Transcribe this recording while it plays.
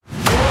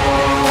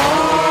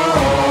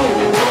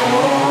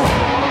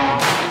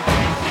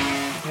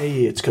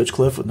It's Coach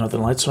Cliff with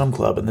Northern Lights Swim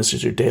Club, and this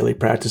is your daily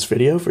practice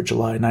video for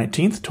July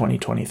 19th,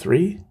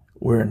 2023.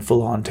 We're in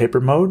full-on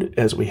taper mode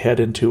as we head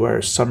into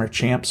our Summer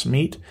Champs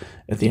meet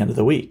at the end of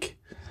the week.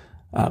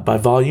 By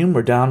volume,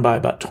 we're down by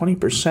about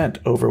 20%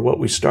 over what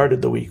we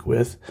started the week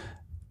with,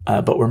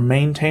 but we're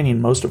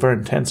maintaining most of our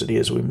intensity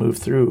as we move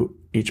through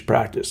each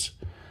practice.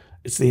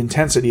 It's the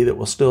intensity that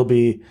we'll still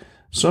be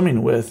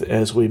swimming with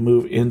as we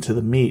move into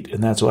the meet,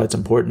 and that's why it's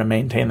important to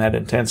maintain that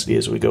intensity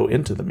as we go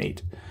into the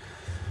meet.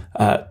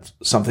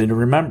 Something to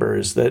remember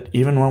is that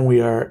even when we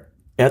are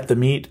at the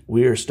meet,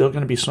 we are still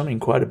going to be swimming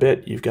quite a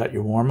bit. You've got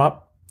your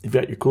warm-up, you've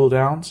got your cool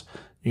downs.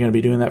 You're going to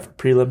be doing that for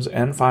prelims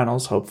and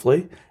finals,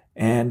 hopefully.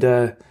 And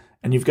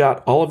you've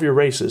got all of your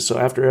races. So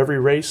after every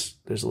race,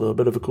 there's a little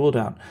bit of a cool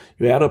down.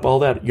 You add up all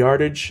that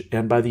yardage,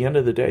 and by the end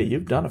of the day,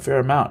 you've done a fair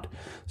amount.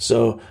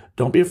 So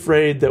don't be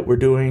afraid that we're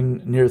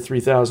doing near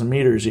 3,000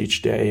 meters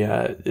each day.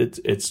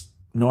 It's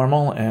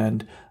normal,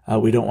 and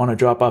we don't want to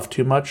drop off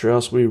too much, or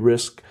else we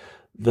risk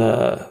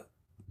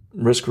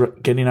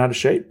getting out of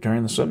shape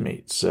during the swim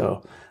meet.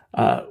 So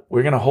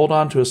we're going to hold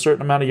on to a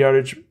certain amount of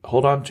yardage,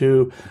 hold on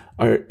to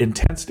our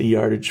intensity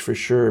yardage for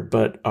sure,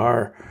 but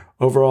our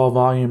overall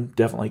volume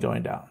definitely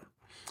going down.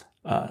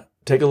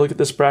 Take a look at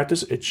this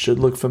practice. It should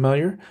look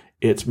familiar.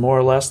 It's more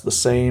or less the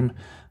same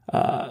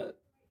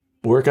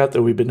workout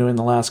that we've been doing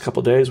the last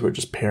couple days. We're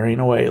just paring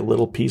away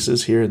little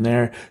pieces here and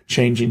there,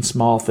 changing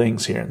small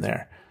things here and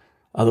there.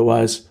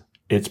 Otherwise,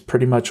 it's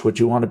pretty much what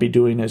you want to be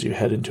doing as you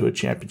head into a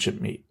championship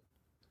meet.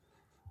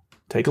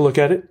 Take a look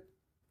at it.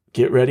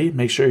 Get ready.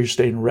 Make sure you're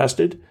staying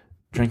rested,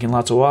 drinking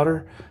lots of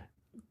water,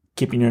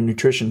 keeping your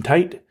nutrition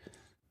tight,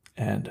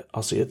 and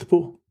I'll see you at the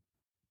pool.